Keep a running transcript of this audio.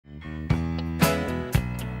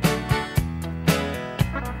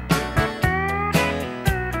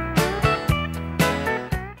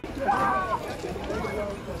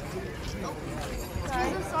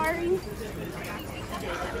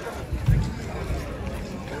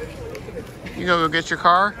You go get your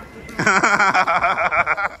car? Can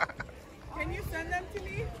you send them to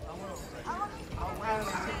me?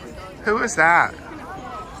 Who is that?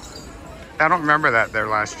 I don't remember that there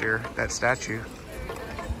last year, that statue.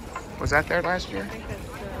 Was that there last year? I think that's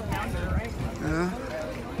the founder, right?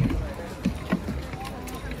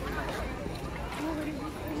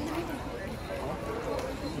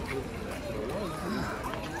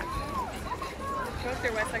 Go up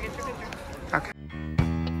there, Wes. I'll get your picture. Okay.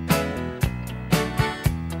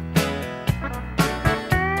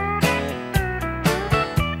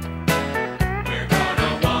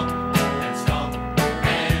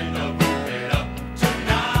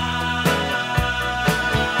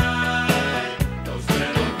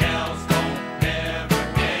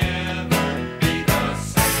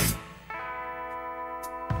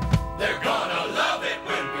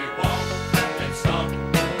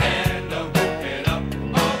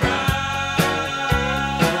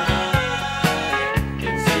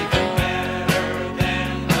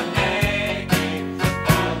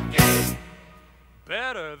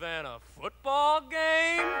 Better than a football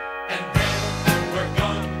game? And then we're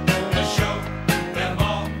going to show them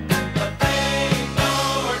all a thing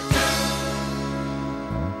or two.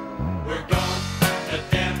 We're going to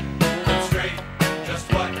demonstrate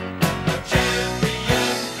just what a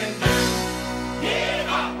champion can do.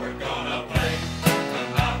 Yeah, we're gonna play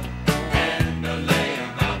them out and lay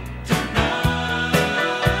them out tonight.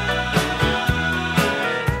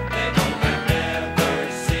 They won't have never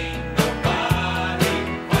seen nobody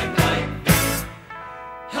quite like this.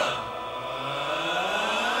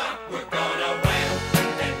 We're gonna wham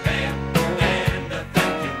and bam and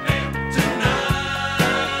thank you ma'am tonight.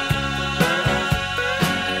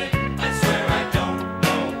 I swear I don't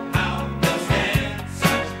know how to stand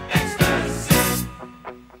such ecstasy.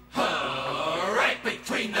 Right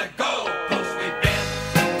between the goalposts we've been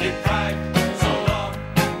deprived so long,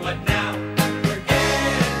 but now we're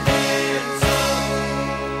getting some.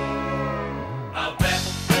 I'll bet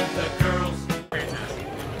the girls.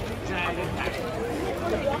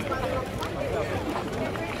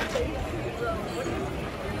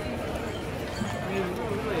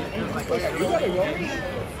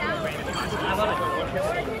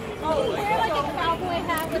 Oh, wear like a cowboy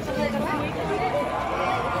hat with a little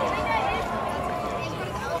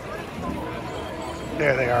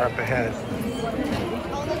There they are up ahead.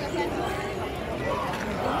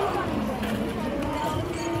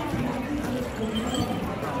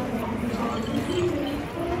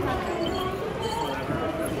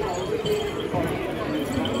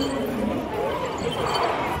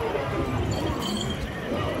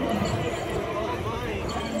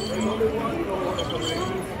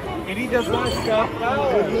 And he does not stop.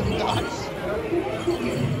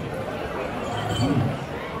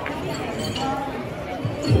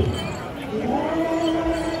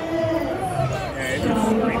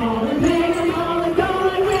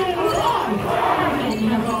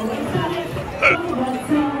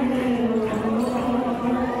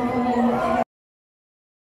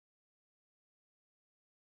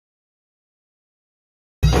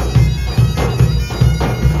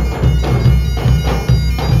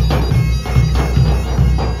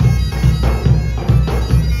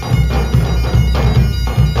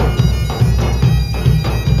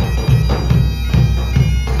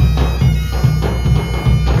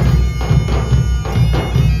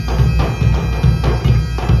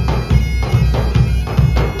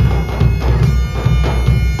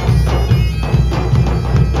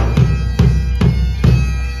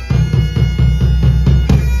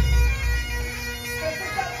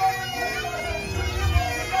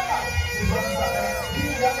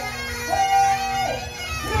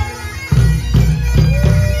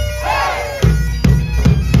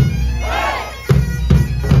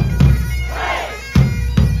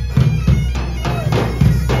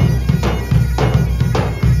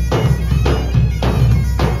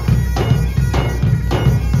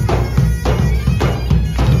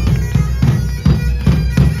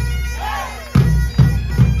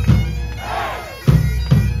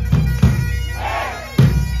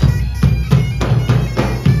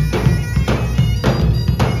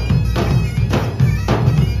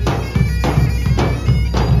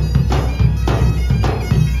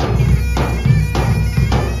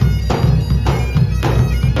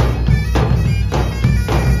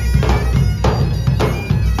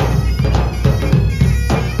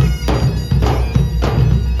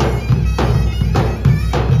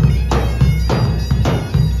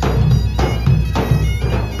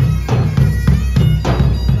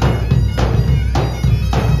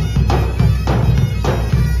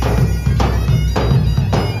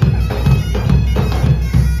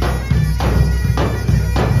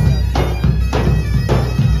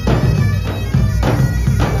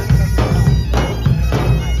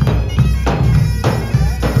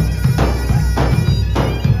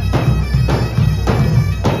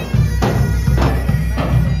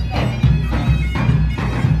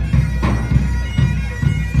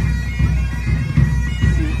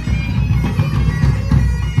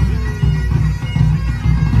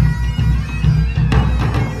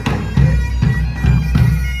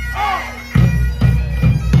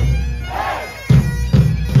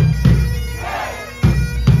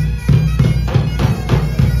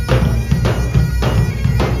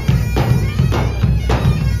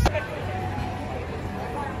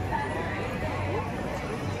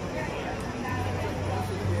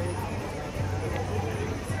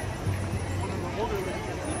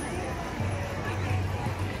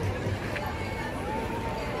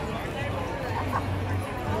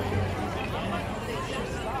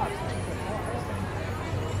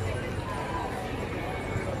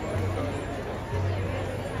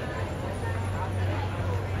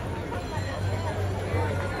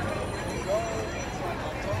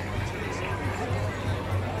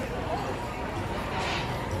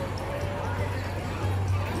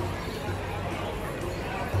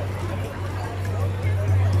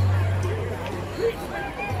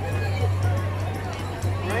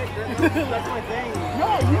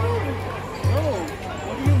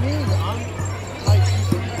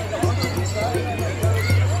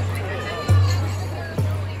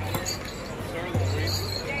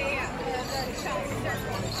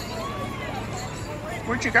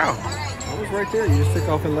 Where'd you go? I was right there. You just took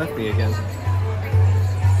off and left me again.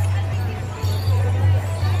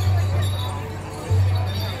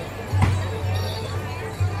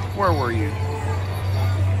 Where were you?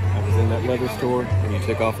 I was in that leather store and you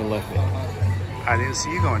took off and left me. I didn't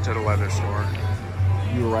see you going to the leather store.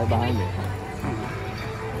 You were right behind me.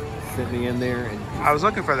 Sent me in there and I was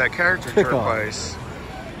looking for that character to Took off. replace.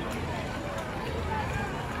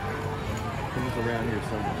 it was around here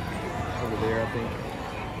somewhere. Over there, I think.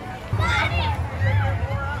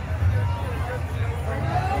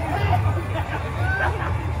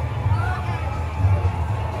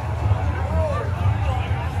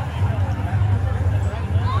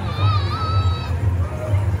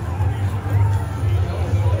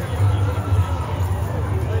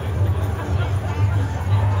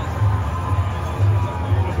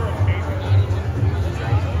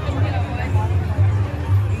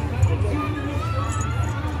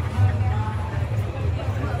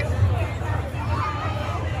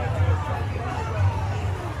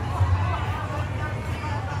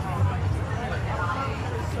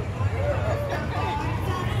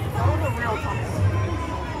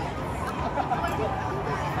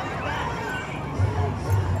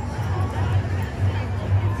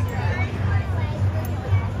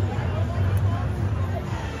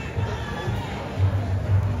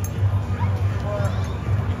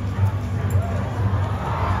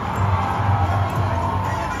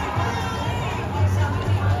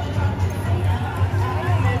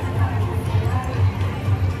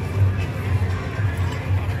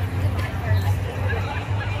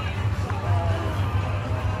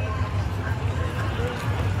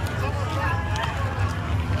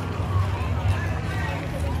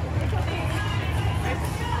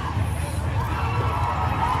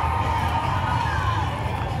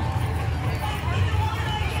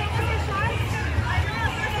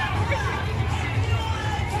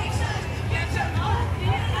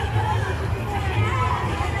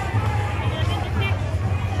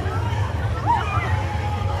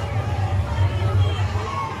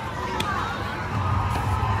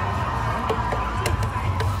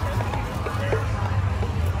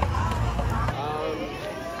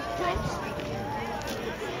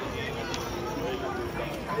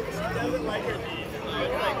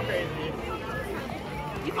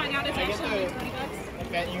 You find out it's actually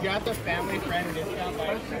 $20. You got the family friend discount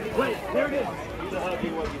by Wait, there it is.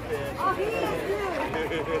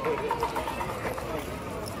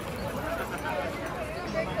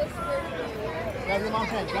 Grab your mom's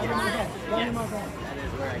hand. Grab your mom's hand. Grab your mom's hand. That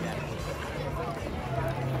is where I got it.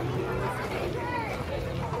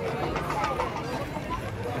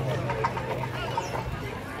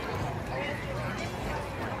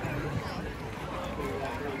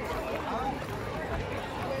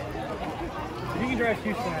 You can drive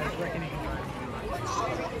Houston, I reckon you can drive.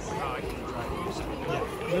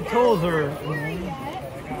 The tolls are. Where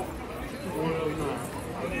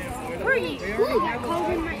are you?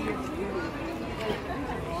 Calling my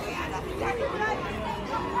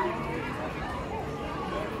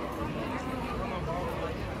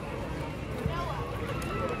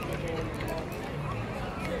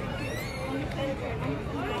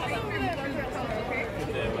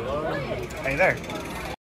Hey there.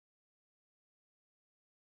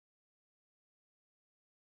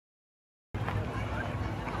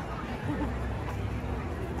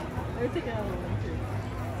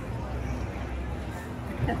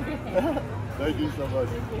 Thank you so much.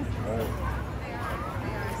 All right.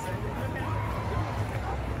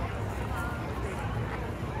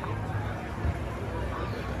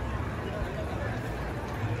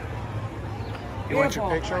 You want your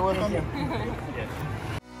picture with them?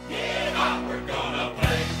 Yeah, we're gonna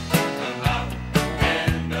play them out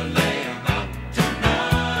and lay them out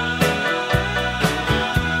tonight.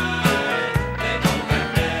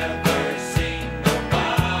 They've never seen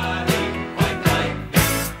nobody quite like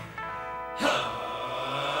this.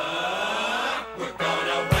 We're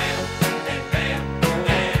gonna wham and bam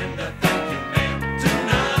and thank you, ma'am,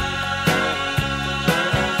 tonight.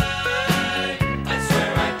 I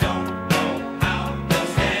swear I don't know how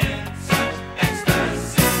those hands such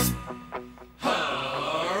ecstasy.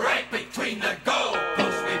 Right between the